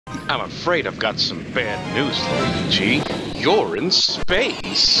I'm afraid I've got some bad news, Luigi. You're in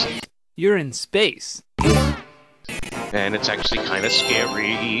space. You're in space. And it's actually kind of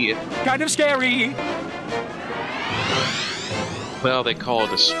scary. Kind of scary! Well, they call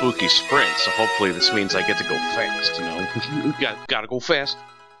it a spooky sprint, so hopefully this means I get to go fast, you know? Gotta go fast.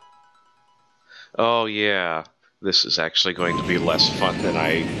 Oh yeah, this is actually going to be less fun than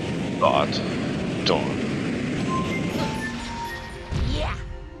I thought. Darn. Yeah.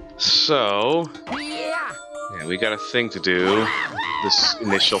 So, Yeah. yeah, we got a thing to do. This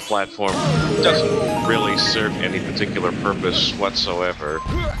initial platform doesn't really serve any particular purpose whatsoever.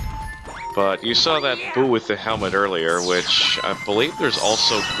 But you saw that boo with the helmet earlier, which I believe there's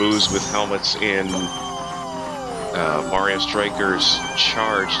also boos with helmets in Mario Strikers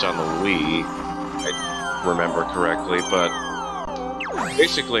Charged on the Wii, I remember correctly. But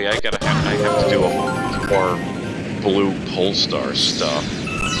basically, I have to do more blue Polestar stuff.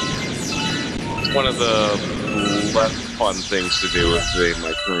 It's one of the less fun things to do with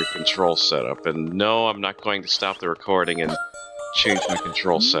my current control setup. And no, I'm not going to stop the recording and change my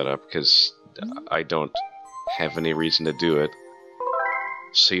control setup, because I don't have any reason to do it.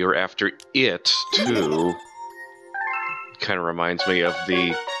 So you're after it, too. Kind of reminds me of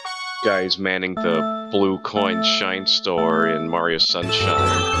the guys manning the blue coin shine store in Mario Sunshine.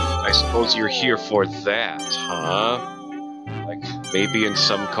 I suppose you're here for that, huh? Like, maybe in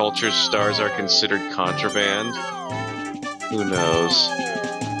some cultures stars are considered contraband? Who knows?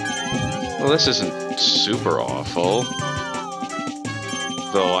 Well, this isn't super awful.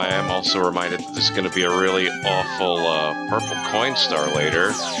 Though I am also reminded that there's going to be a really awful purple coin star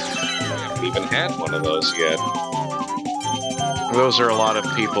later. I haven't even had one of those yet. Those are a lot of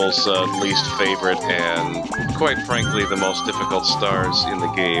people's least favorite, and quite frankly, the most difficult stars in the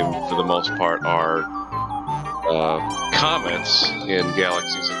game, for the most part, are comets in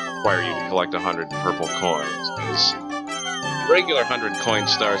galaxies that require you to collect 100 purple coins, because regular 100 coin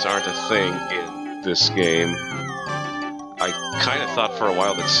stars aren't a thing in this game. I kind of thought for a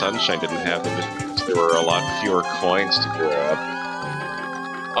while that Sunshine didn't have them just because there were a lot fewer coins to grab.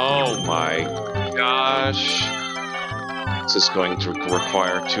 Oh my gosh. This is going to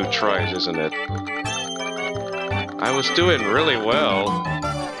require 2 tries, isn't it? I was doing really well,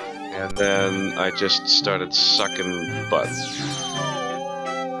 and then I just started sucking butt.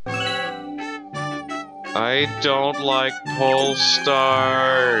 I don't like pole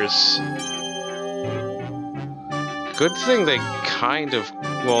stars. Good thing they kind of...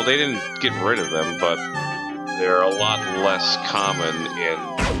 well, they didn't get rid of them, but they're a lot less common in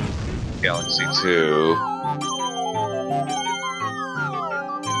Galaxy 2.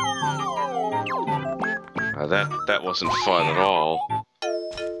 That wasn't fun at all.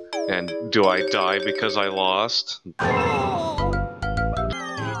 And do I die because I lost?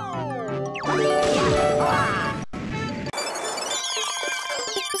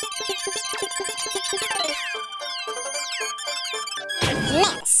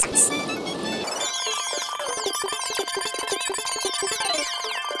 Next.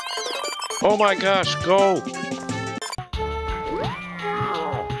 Oh my gosh, go!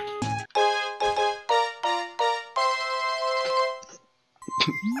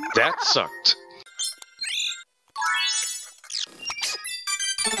 That sucked.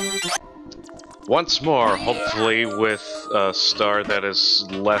 Once more, hopefully with a star that is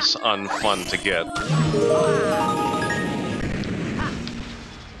less unfun to get.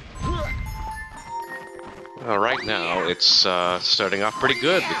 Right now, it's starting off pretty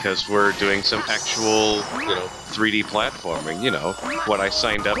good because we're doing some actual, 3D platforming, what I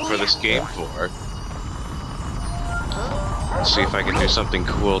signed up for this game for. Let's see if I can do something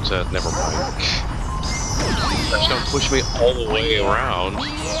cool to... never mind. Gosh, don't push me all the way around.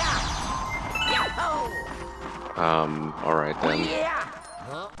 Alright then.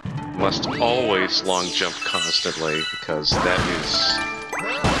 Must always long jump constantly, because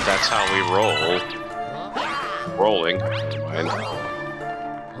that's how we roll. Rolling.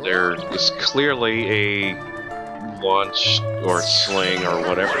 There is clearly a launch or sling or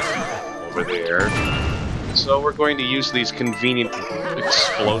whatever over there. So we're going to use these convenient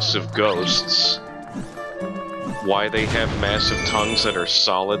explosive ghosts. Why they have massive tongues that are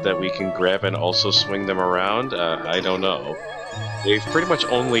solid that we can grab and also swing them around, I don't know. They've pretty much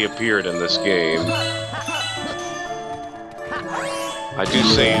only appeared in this game. I do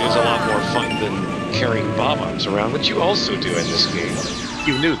say it is a lot more fun than carrying bob-ombs around, which you also do in this game.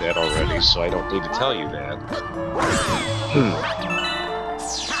 You knew that already, so I don't need to tell you that.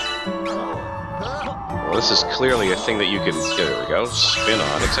 Well, this is clearly a thing that you can, there we go, spin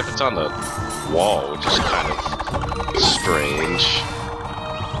on, except it's on the wall, which is kind of strange.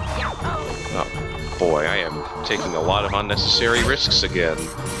 Oh boy, I am taking a lot of unnecessary risks again.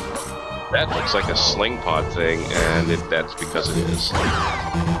 That looks like a sling pod thing, and that's because it is.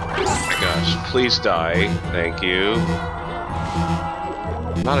 Oh my gosh, please die. Thank you.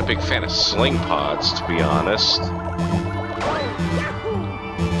 I'm not a big fan of sling pods, to be honest.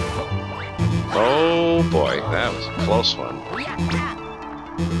 Oh boy, that was a close one.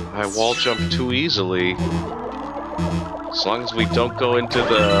 I wall jump too easily. As long as we don't go into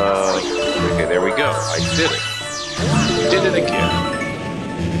the... Okay, there we go. I did it. Did it again.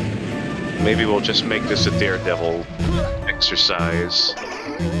 Maybe we'll just make this a daredevil exercise.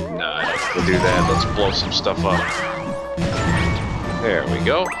 Nah, we'll do that. Let's blow some stuff up. There we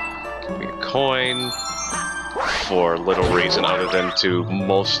go. Give me a coin. For little reason other than to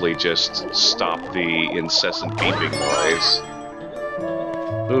mostly just stop the incessant beeping noise.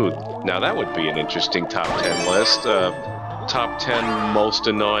 Ooh, now that would be an interesting top 10 list. Top 10 most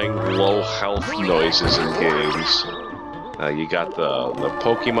annoying low health noises in games. You got the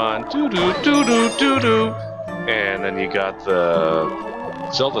Pokemon doo-doo doo-doo doo-doo, and then you got the...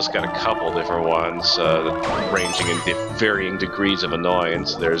 Zelda's got a couple different ones, ranging in varying degrees of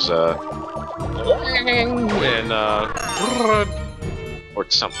annoyance. There's and or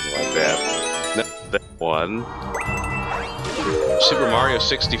something like that. That one. Super Mario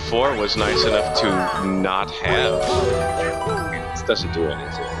 64 was nice enough to not have. This doesn't do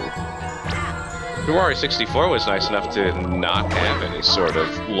anything. Super Mario 64 was nice enough to not have any sort of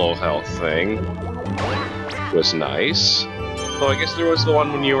low health thing. It was nice. Though I guess there was the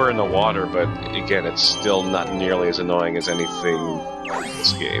one when you were in the water, but again, it's still not nearly as annoying as anything in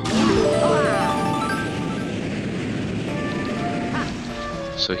this game.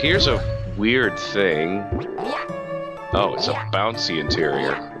 So here's a weird thing. Oh, it's a bouncy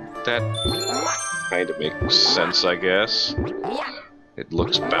interior. That kind of makes sense, I guess. It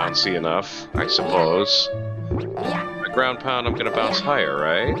looks bouncy enough, I suppose. A ground pound, I'm gonna bounce higher,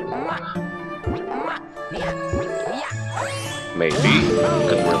 right? Maybe.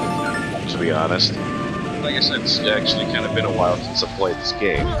 Couldn't really, to be honest. Like I said, it's actually kind of been a while since I've played this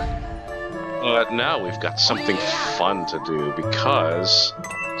game. But now we've got something fun to do, because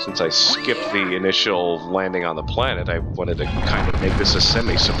since I skipped the initial landing on the planet, I wanted to kind of make this a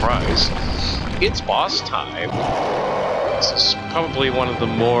semi-surprise. It's boss time! This is probably one of the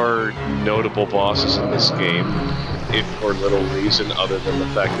more notable bosses in this game, if for little reason other than the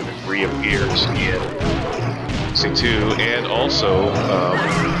fact that it reappears in C2, and also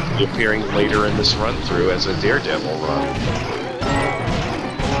appearing later in this run-through as a Daredevil run.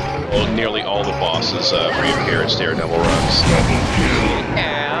 Well, nearly all the bosses reappear as Daredevil runs.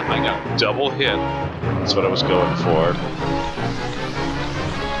 Yeah, I got a double hit. That's what I was going for.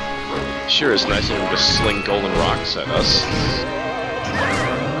 Sure is nice of him to sling golden rocks at us.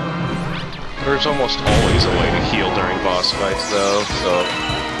 There's almost always a way to heal during boss fights, though, so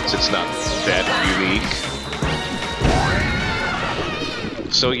it's not that unique.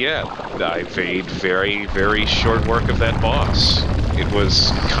 So yeah, I made very, very short work of that boss. It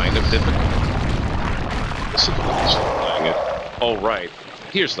was kind of difficult. Oh right,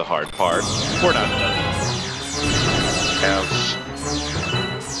 here's the hard part. We're not done. Have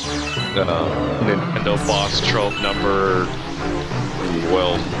Nintendo boss trope number.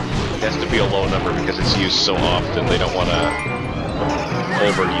 Well, it has to be a low number because it's used so often. They don't want to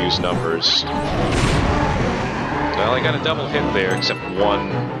overuse numbers. Well, I got a double hit there, except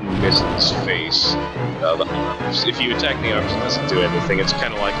one missed his face. The arms, if you attack the arms, it doesn't do anything. It's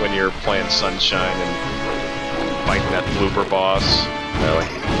kind of like when you're playing Sunshine and fighting that blooper boss.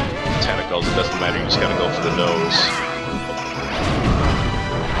 Like tentacles, it doesn't matter, you just gotta go for the nose.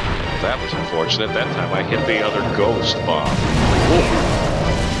 That was unfortunate. That time I hit the other ghost bomb. Ooh.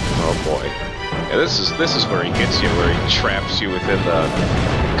 Oh boy. Yeah, this is where he gets you, where he traps you within the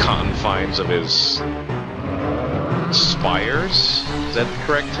confines of his spires? Is that the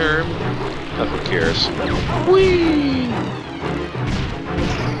correct term? Oh, who cares? Whee!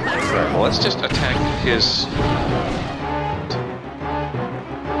 Alright, well, let's just attack his...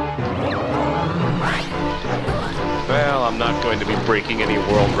 Well, I'm not going to be breaking any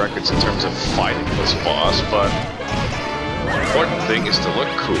world records in terms of fighting this boss, but the important thing is to look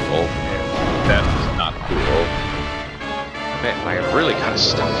cool. That is not cool. Man, I really gotta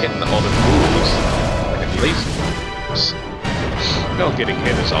stop hitting the other moves. Like at least... Well, getting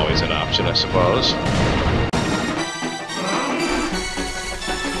hit is always an option, I suppose.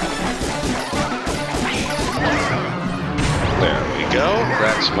 There we go.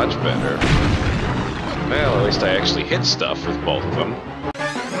 That's much better. Well, at least I actually hit stuff with both of them.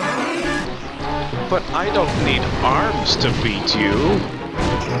 But I don't need arms to beat you.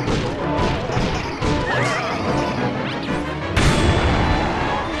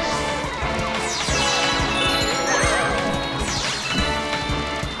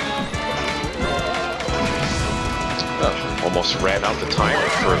 ran out the timer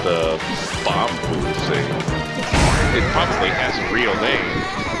for the bomb booth thing. It probably has a real name,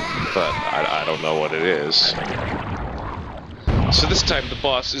 but I don't know what it is. So this time the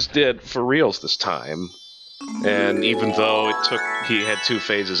boss is dead for reals this time. And even though he had 2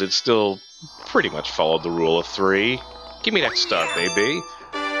 phases, it still pretty much followed the rule of 3. Give me that star, baby.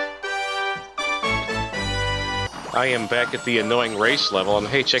 I am back at the annoying race level, and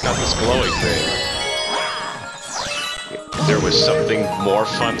hey, check out this glowing thing. There was something more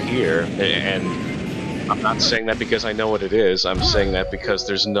fun here, and I'm not saying that because I know what it is. I'm saying that because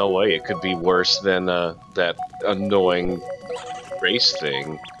there's no way it could be worse than that annoying race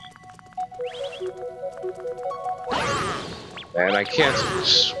thing. And I can't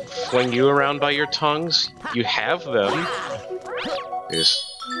fling you around by your tongues. You have them.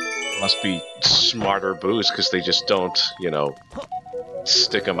 Must be smarter boos because they just don't, you know,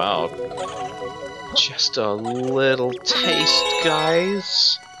 stick them out. Just a little taste,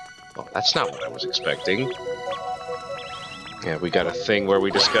 guys. Oh, that's not what I was expecting. Yeah, we got a thing where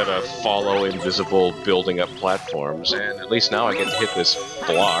we just gotta follow invisible building up platforms, and at least now I get to hit this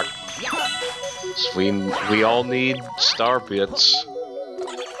block. So we all need star bits.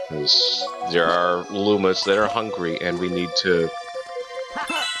 Because there are Lumas that are hungry, and we need to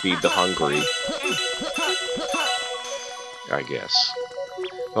feed the hungry. I guess.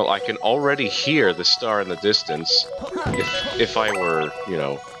 Well, I can already hear the star in the distance. If I were, you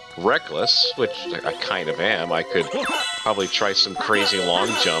know, reckless, which I kind of am, I could probably try some crazy long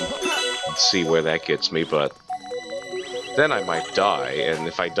jump and see where that gets me, but then I might die, and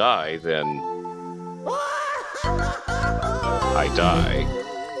if I die, then I die.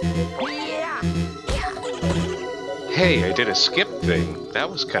 Hey, I did a skip thing. That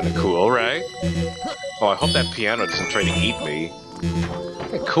was kind of cool, right? Oh, I hope that piano doesn't try to eat me.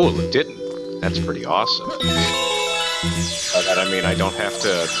 Hey, cool, it didn't. That's pretty awesome. By that I mean I don't have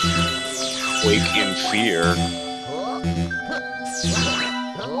to wake in fear.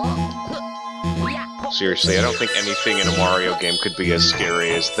 Seriously, I don't think anything in a Mario game could be as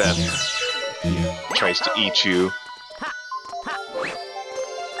scary as that tries to eat you.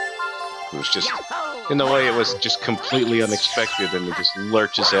 It was just, in a way, it was just completely unexpected, and it just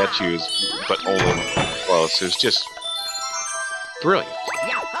lurches at you, but only close. It was just brilliant.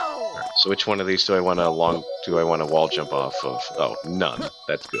 Right, so which one of these do I want to wall jump off of? Oh, none.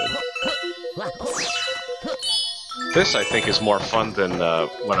 That's good. This, I think, is more fun than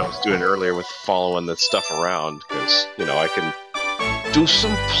what I was doing earlier with following the stuff around, because, you know, I can do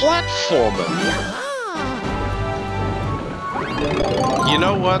some platforming. You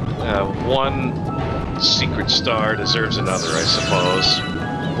know what? One secret star deserves another, I suppose.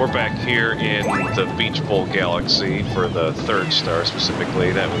 We're back here in the Beach Bowl Galaxy for the 3rd star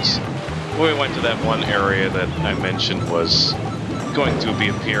specifically. That was when we went to that one area that I mentioned was going to be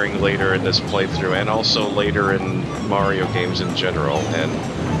appearing later in this playthrough, and also later in Mario games in general. And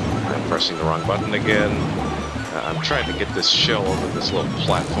I'm pressing the wrong button again. I'm trying to get this shell over this little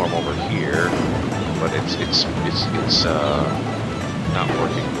platform over here, but it's not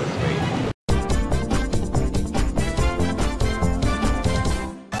working with me.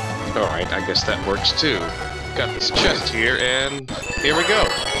 Alright, I guess that works too. Got this chest here, and here we go.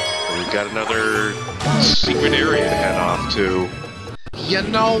 We've got another secret area to head off to. You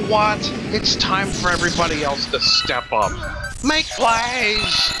know what? It's time for everybody else to step up. Make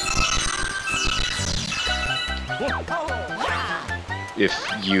plays! If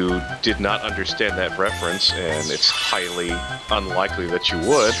you did not understand that reference, and it's highly unlikely that you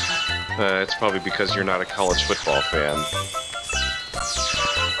would, it's probably because you're not a college football fan.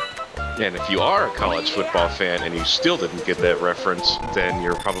 And if you are a college football fan and you still didn't get that reference, then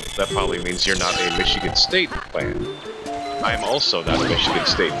that probably means you're not a Michigan State fan. I'm also not a Michigan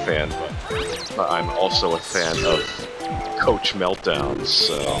State fan, but I'm also a fan of Coach Meltdowns,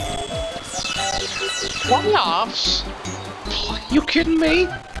 so... Playoffs? You kidding me?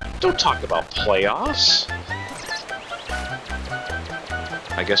 Don't talk about playoffs.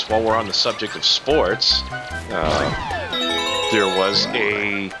 I guess while we're on the subject of sports, there was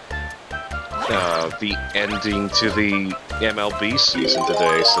the ending to the MLB season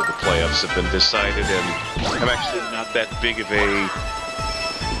today, so the playoffs have been decided, and I'm actually not that big of a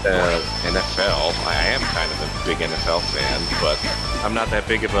NFL. I am kind of a big NFL fan, but I'm not that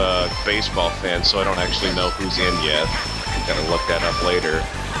big of a baseball fan, so I don't actually know who's in yet. Gotta look that up later.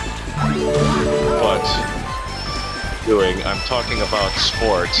 But I'm talking about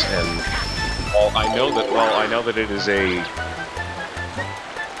sports, and I know that it is a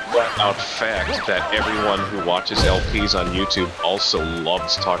flat-out fact that everyone who watches LPs on YouTube also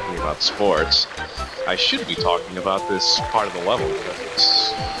loves talking about sports. I should be talking about this part of the level.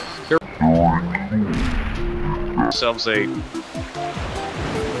 It's ourselves a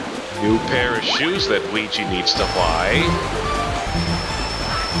new pair of shoes that Luigi needs to buy.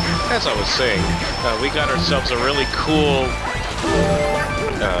 As I was saying, we got ourselves a really cool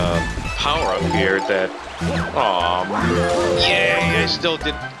power-up here that... Aw, yay, I still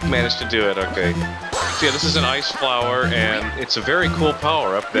did manage to do it, okay. So yeah, this is an ice flower, and it's a very cool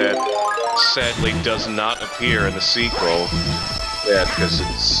power-up that sadly does not appear in the sequel. Yeah, because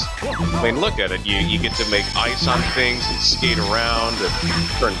it's... I mean, look at it, you get to make ice on things and skate around and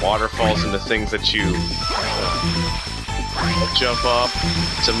turn waterfalls into things that you jump up.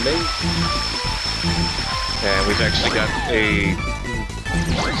 It's amazing. And we've actually got a...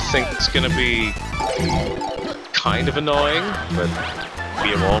 I think it's gonna be kind of annoying, but maybe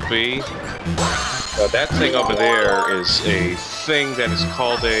it won't be. That thing over there is a thing that is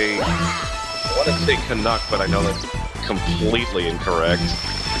called a... I want to say Canuck, but I know that's completely incorrect.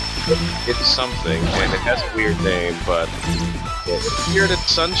 It's something, and it has a weird name, but it appeared at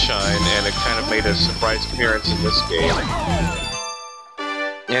Sunshine, and it kind of made a surprise appearance in this game.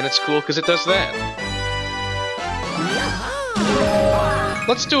 And it's cool because it does that.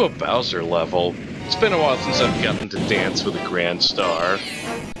 Let's do a Bowser level. It's been a while since I've gotten to dance with a Grand Star.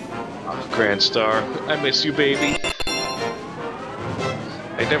 Oh, Grand Star, I miss you, baby.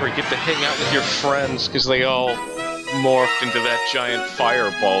 I never get to hang out with your friends because they all morphed into that giant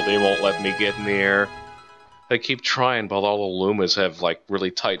fireball they won't let me get near. I keep trying, but all the Lumas have, like,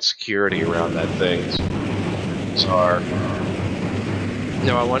 really tight security around that thing. It's bizarre.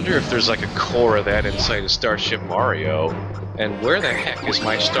 Now, I wonder if there's, like, a core of that inside of Starship Mario. And where the heck is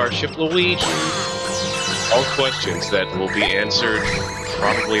my Starship Luigi? All questions that will be answered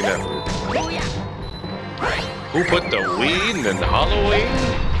probably never. Who put the weed in Halloween?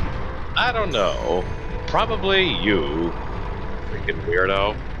 I don't know. Probably you. Freaking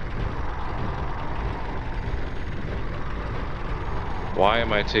weirdo. Why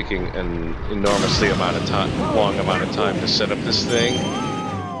am I taking an enormously long amount of time to set up this thing?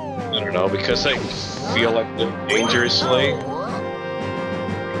 I don't know, because I feel like dangerously.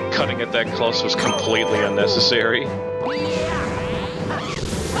 Cutting it that close was completely unnecessary.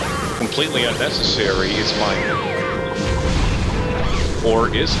 Completely unnecessary is my... Or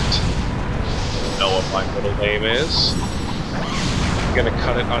isn't. Know what my middle name is? Gonna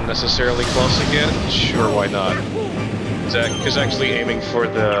cut it unnecessarily close again? Sure, why not? Because actually aiming for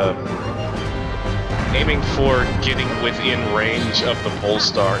getting within range of the pole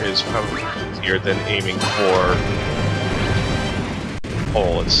star is probably easier than aiming for the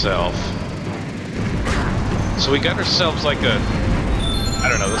pole itself. So we got ourselves like a... I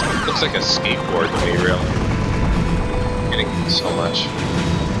don't know, this looks like a skateboard to me, really. I'm getting so much.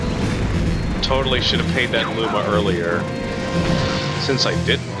 Totally should have paid that Luma earlier. Since I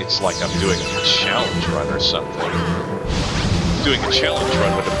didn't, it's like I'm doing a challenge run or something. Doing a challenge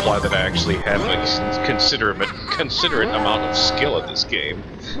run would imply that I actually have a considerate amount of skill at this game.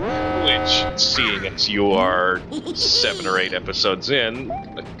 Which, seeing as you are 7 or 8 episodes in,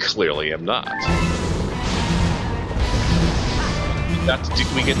 clearly am not.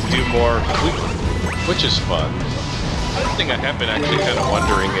 We get to do more, which is fun. One thing I have been actually kind of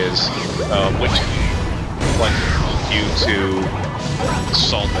wondering is which like you to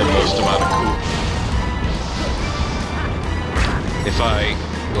salt the most amount of Koopa. If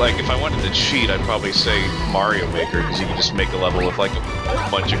I wanted to cheat, I'd probably say Mario Maker, because you can just make a level with like a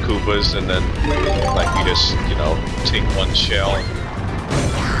bunch of Koopas, and then like you just, you know, take one shell,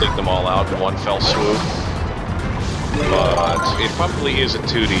 take them all out in one fell swoop. But it probably is a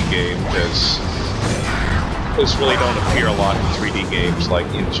 2D game, because those really don't appear a lot in 3D games, like,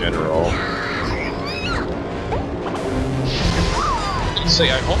 in general. I'd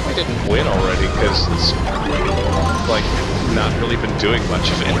say, I hope I didn't win already, because it's, like, not really been doing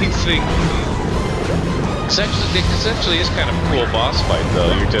much of anything. It actually is kind of a cool boss fight,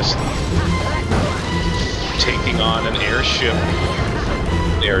 though. You're just taking on an airship.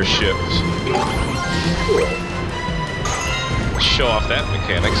 Show off that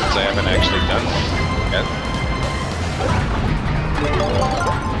mechanic, since I haven't actually done that yet.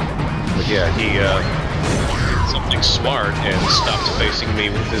 But yeah, he did something smart and stopped facing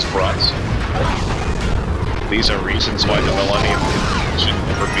me with his broadsword. These are reasons why the Millennium should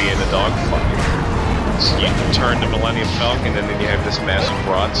never be in a dogfight. So you turn the Millennium Falcon and then you have this massive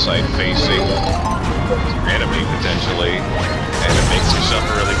broadside facing your enemy, potentially, and it makes yourself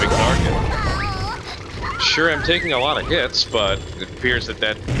a really big target. Sure, I'm taking a lot of hits, but it appears that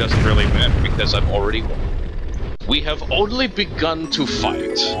doesn't really matter because I've already won. We have only begun to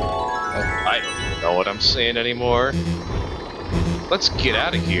fight. I don't even know what I'm saying anymore. Let's get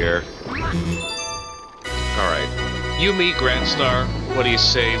out of here. Alright. You, me, Grand Star, what do you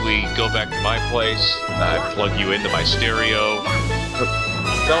say we go back to my place? I plug you into my stereo.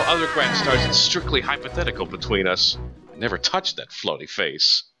 No other Grand Stars, it's strictly hypothetical between us. Never touched that floaty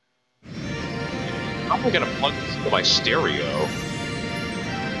face. How am I gonna plug this into my stereo?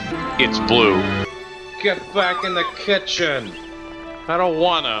 It's blue. Get back in the kitchen! I don't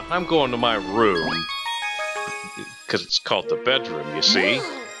wanna. I'm going to my room. Because it's called the bedroom, you see?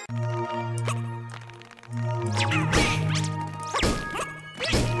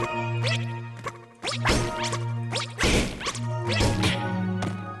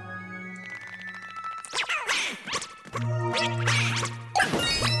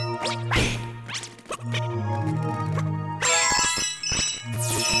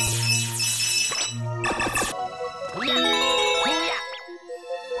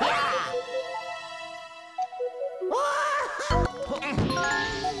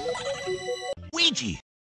 Luigi!